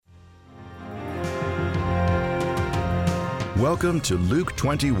Welcome to Luke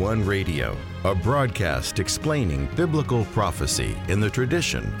 21 Radio, a broadcast explaining biblical prophecy in the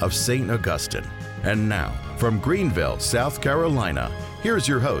tradition of St. Augustine. And now, from Greenville, South Carolina, here's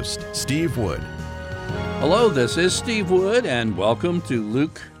your host, Steve Wood. Hello, this is Steve Wood, and welcome to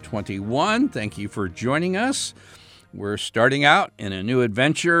Luke 21. Thank you for joining us. We're starting out in a new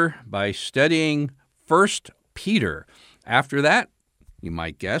adventure by studying 1 Peter. After that, you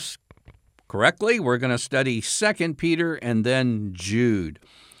might guess correctly, we're going to study 2 Peter and then Jude.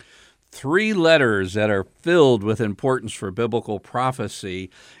 Three letters that are filled with importance for biblical prophecy.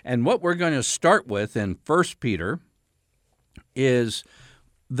 And what we're going to start with in 1 Peter is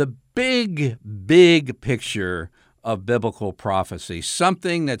the big picture of biblical prophecy,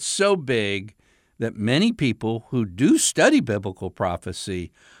 something that's so big that many people who do study biblical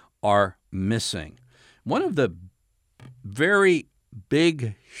prophecy are missing. One of the very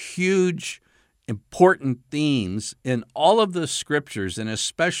big, huge, important themes in all of the scriptures, and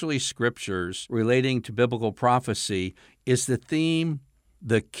especially scriptures relating to biblical prophecy, is the theme,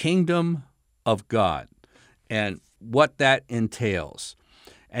 the kingdom of God, and what that entails.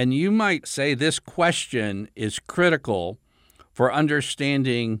 And you might say this question is critical for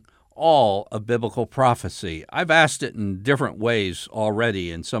understanding all of biblical prophecy. I've asked it in different ways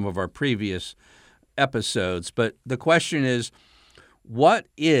already in some of our previous episodes, but the question is, what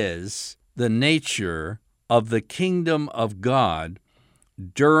is the nature of the kingdom of God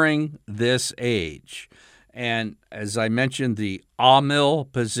during this age? And as I mentioned, the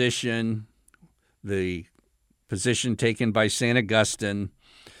Amil position, the position taken by St. Augustine,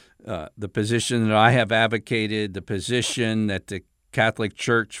 the position that I have advocated, the position that the Catholic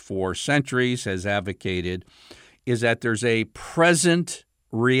Church for centuries has advocated, is that there's a present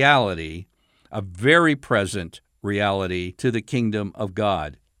reality, a very present reality to the kingdom of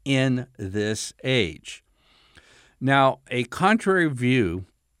God in this age. Now, a contrary view,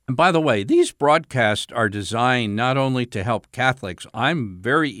 and by the way, these broadcasts are designed not only to help Catholics. I'm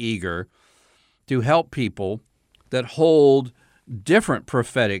very eager to help people that hold different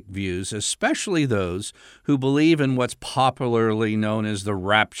prophetic views, especially those who believe in what's popularly known as the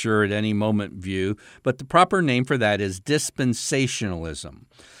rapture at any moment view, but the proper name for that is dispensationalism.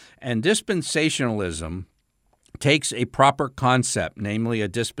 And dispensationalism takes a proper concept, namely a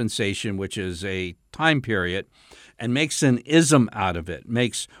dispensation, which is a time period, and makes an ism out of it,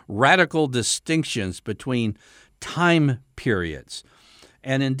 makes radical distinctions between time periods.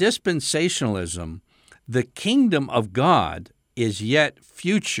 And in dispensationalism, the kingdom of God is yet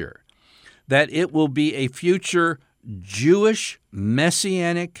future, that it will be a future Jewish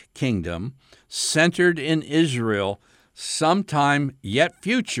messianic kingdom centered in Israel sometime yet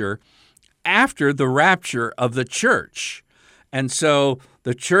future after the rapture of the church. And so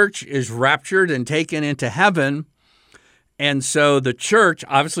the church is raptured and taken into heaven. And so the church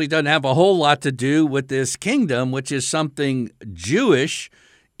obviously doesn't have a whole lot to do with this kingdom, which is something Jewish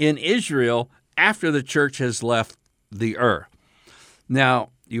in Israel after the church has left the earth. Now,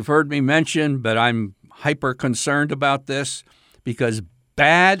 you've heard me mention, but I'm hyper concerned about this because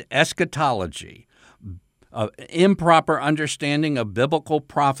bad eschatology, improper understanding of biblical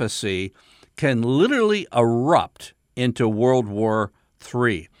prophecy can literally erupt into World War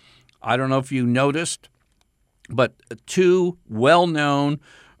III. I don't know if you noticed, but two well-known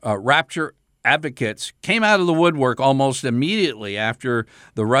rapture advocates came out of the woodwork almost immediately after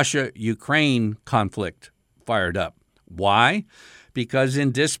the Russia-Ukraine conflict fired up. Why? Because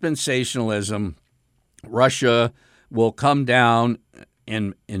in dispensationalism, Russia will come down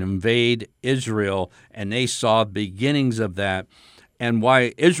and invade Israel, and they saw beginnings of that. And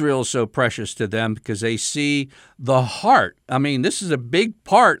why Israel is so precious to them, because they see the heart. I mean, this is a big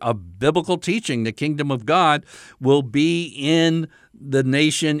part of biblical teaching. The kingdom of God will be in the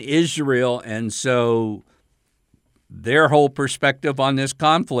nation Israel, and so their whole perspective on this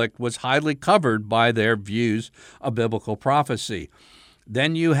conflict was highly covered by their views of biblical prophecy.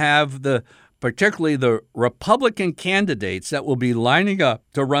 Then you have particularly the Republican candidates that will be lining up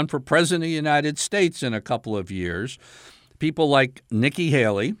to run for president of the United States in a couple of years. People like Nikki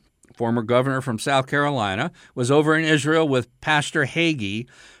Haley, former governor from South Carolina, was over in Israel with Pastor Hagee,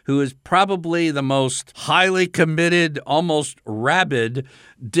 who is probably the most highly committed, almost rabid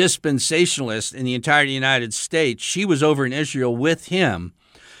dispensationalist in the entire United States. She was over in Israel with him.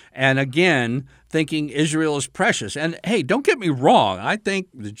 And again, thinking Israel is precious. And hey, don't get me wrong. I think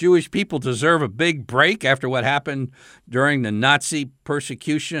the Jewish people deserve a big break after what happened during the Nazi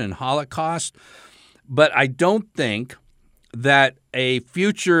persecution and Holocaust. But I don't think that a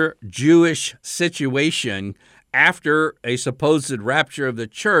future Jewish situation after a supposed rapture of the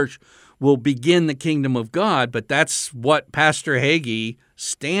church will begin the kingdom of God, but that's what Pastor Hagee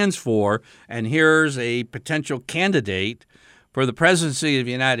stands for, and here's a potential candidate for the presidency of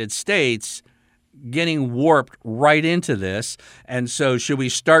the United States getting warped right into this. And so should we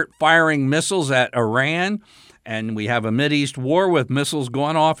start firing missiles at Iran and we have a Mideast war with missiles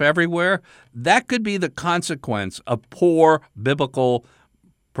going off everywhere? That could be the consequence of poor biblical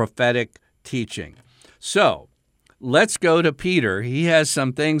prophetic teaching. So let's go to Peter. He has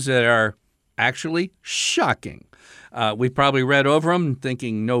some things that are actually shocking. We probably read over them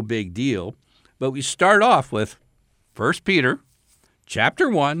thinking no big deal, but we start off with 1 Peter chapter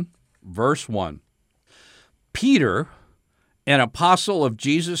 1, verse 1. Peter, an apostle of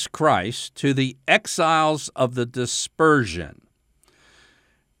Jesus Christ, to the exiles of the dispersion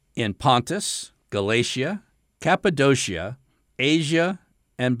in Pontus, Galatia, Cappadocia, Asia,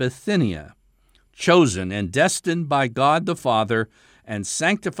 and Bithynia, chosen and destined by God the Father and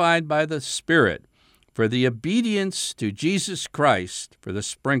sanctified by the Spirit for the obedience to Jesus Christ for the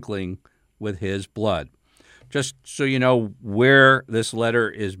sprinkling with his blood. Just so you know where this letter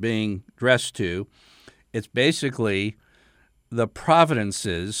is being addressed to, it's basically the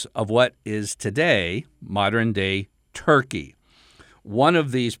provinces of what is today modern-day Turkey. One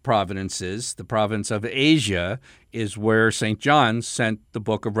of these provinces, the province of Asia, is where St. John sent the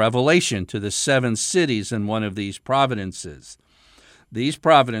book of Revelation to the 7 cities in one of these provinces. These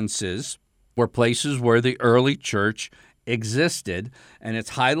provinces were places where the early church existed, and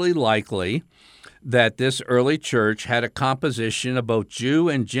it's highly likely that this early church had a composition of both Jew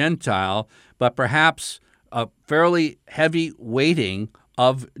and Gentile, but perhaps a fairly heavy weighting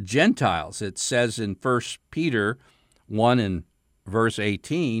of Gentiles. It says in 1 Peter 1 and verse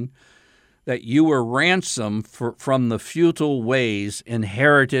 18 that you were ransomed from the futile ways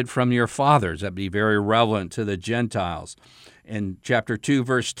inherited from your fathers. That'd be very relevant to the Gentiles. In chapter 2,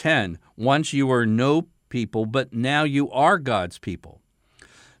 verse 10, once you were no people, but now you are God's people.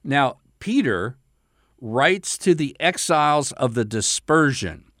 Now, Peter writes to the exiles of the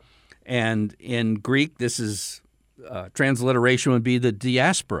dispersion. And in Greek, this is transliteration would be the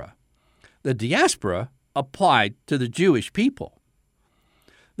diaspora. The diaspora applied to the Jewish people.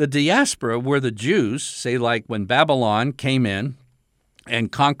 The diaspora were the Jews, say like when Babylon came in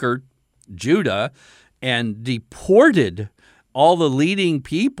and conquered Judah and deported all the leading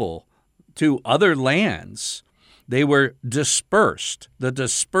people to other lands. They were dispersed. The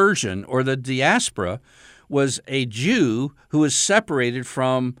dispersion or the diaspora was a Jew who was separated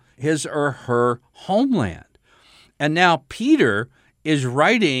from his or her homeland. And now Peter is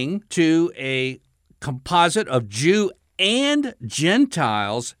writing to a composite of Jew and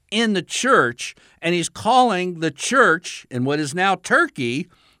Gentiles in the church, and he's calling the church in what is now Turkey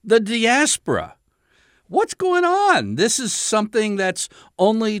the diaspora. What's going on? This is something that's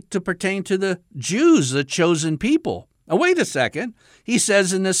only to pertain to the Jews, the chosen people. Now, wait a second. He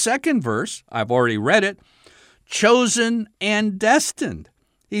says in the second verse, I've already read it, chosen and destined.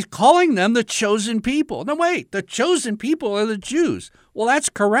 He's calling them the chosen people. Now, wait, the chosen people are the Jews. Well, that's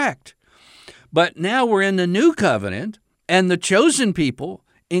correct. But now we're in the new covenant, and the chosen people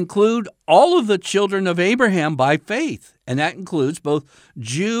include all of the children of Abraham by faith, and that includes both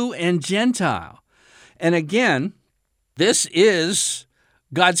Jew and Gentile. And again, this is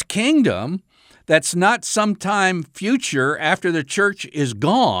God's kingdom that's not sometime future after the church is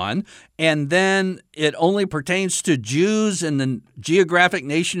gone, and then it only pertains to Jews and the geographic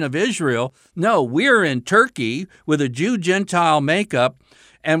nation of Israel. No, we're in Turkey with a Jew-Gentile makeup,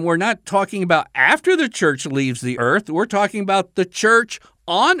 and we're not talking about after the church leaves the earth. We're talking about the church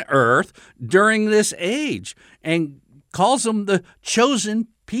on earth during this age, and calls them the chosen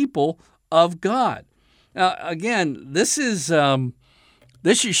people of God. Now, again, this is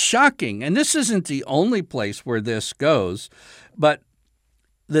shocking, and this isn't the only place where this goes, but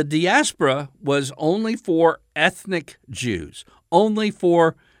the diaspora was only for ethnic Jews, only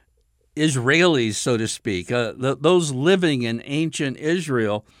for Israelis, so to speak, those living in ancient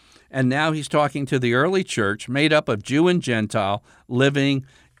Israel. And now he's talking to the early church made up of Jew and Gentile living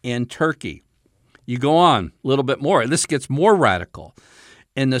in Turkey. You go on a little bit more. This gets more radical.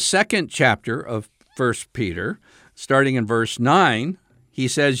 In the second chapter of 1 Peter, starting in verse 9, he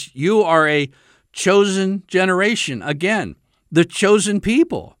says, you are a chosen generation. Again, the chosen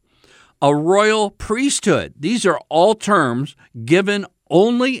people, a royal priesthood. These are all terms given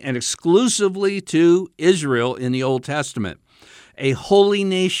only and exclusively to Israel in the Old Testament. A holy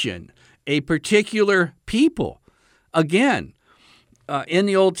nation, a particular people. Again, in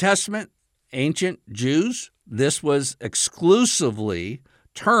the Old Testament, ancient Jews, this was exclusively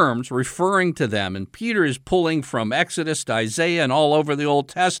terms referring to them. And Peter is pulling from Exodus to Isaiah and all over the Old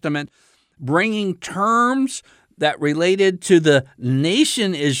Testament bringing terms that related to the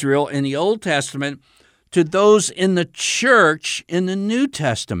nation Israel in the Old Testament to those in the church in the New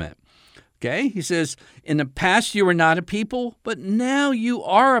Testament. Okay, he says, in the past you were not a people, but now you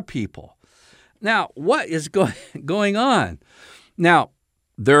are a people. Now, what is going on? Now,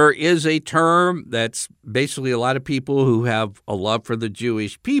 there is a term that's basically a lot of people who have a love for the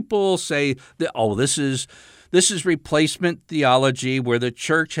Jewish people say that, this is replacement theology where the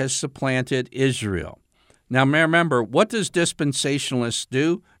church has supplanted Israel. Now, remember, what does dispensationalists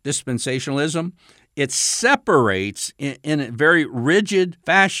do? Dispensationalism, it separates in a very rigid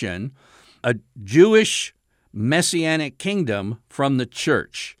fashion a Jewish messianic kingdom from the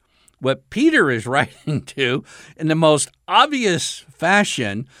church. What Peter is writing to in the most obvious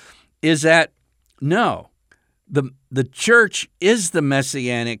fashion is that, no, the church is the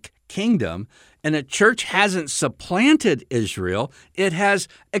messianic kingdom, and the church hasn't supplanted Israel. It has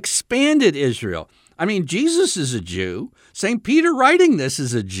expanded Israel. I mean, Jesus is a Jew. St. Peter writing this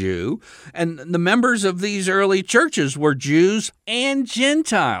is a Jew, and the members of these early churches were Jews and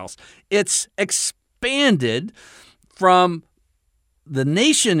Gentiles. It's expanded from the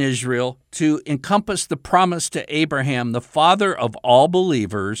nation Israel to encompass the promise to Abraham, the father of all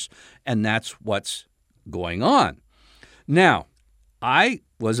believers, and that's what's going on. Now, I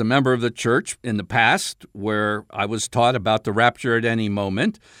was a member of the church in the past where I was taught about the rapture at any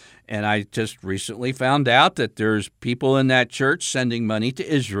moment, and I just recently found out that there's people in that church sending money to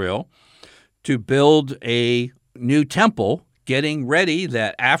Israel to build a new temple, getting ready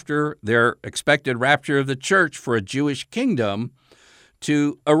that after their expected rapture of the church for a Jewish kingdom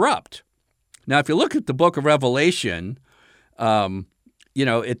to erupt. Now, if you look at the book of Revelation,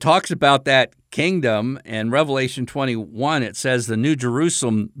 it talks about that kingdom. In Revelation 21, it says the New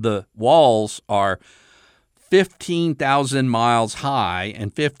Jerusalem, the walls are 15,000 miles high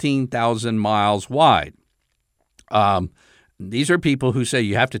and 15,000 miles wide. These are people who say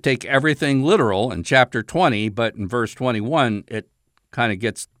you have to take everything literal in chapter 20, but in verse 21, it kind of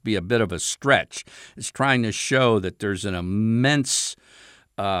gets to be a bit of a stretch. It's trying to show that there's an immense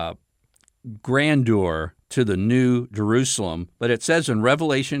grandeur to the New Jerusalem. But it says in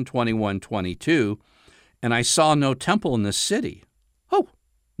Revelation 21:22, and I saw no temple in the city. Oh,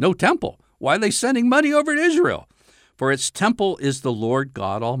 no temple. Why are they sending money over to Israel? For its temple is the Lord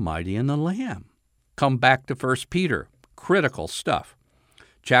God Almighty and the Lamb. Come back to 1 Peter. Critical stuff.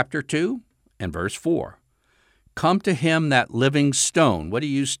 Chapter 2 and verse 4. Come to him, that living stone. What do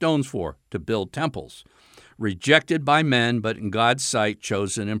you use stones for? To build temples. Rejected by men, but in God's sight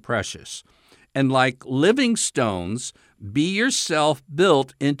chosen and precious. And like living stones, be yourself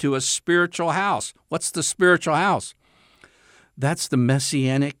built into a spiritual house. What's the spiritual house? That's the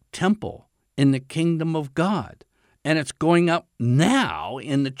Messianic temple in the kingdom of God. And it's going up now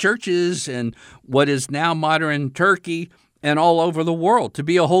in the churches and what is now modern Turkey and all over the world to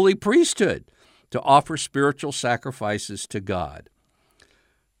be a holy priesthood, to offer spiritual sacrifices to God.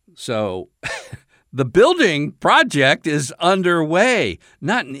 So the building project is underway,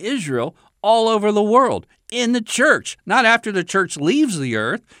 not in Israel, all over the world, in the church, not after the church leaves the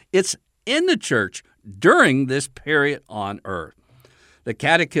earth. It's in the church during this period on earth. The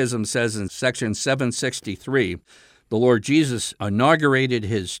Catechism says in section 763, the Lord Jesus inaugurated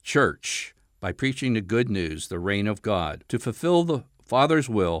his church by preaching the good news, the reign of God. To fulfill the Father's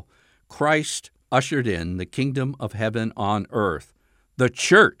will, Christ ushered in the kingdom of heaven on earth. The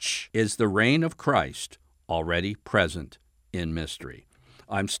church is the reign of Christ already present in mystery.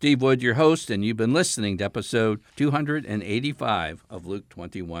 I'm Steve Wood, your host, and you've been listening to episode 285 of Luke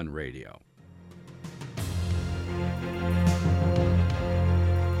 21 Radio.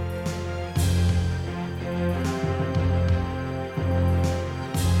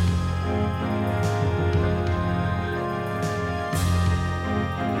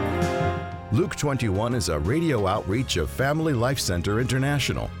 Luke 21 is a radio outreach of Family Life Center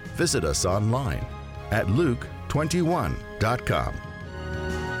International. Visit us online at luke21.com.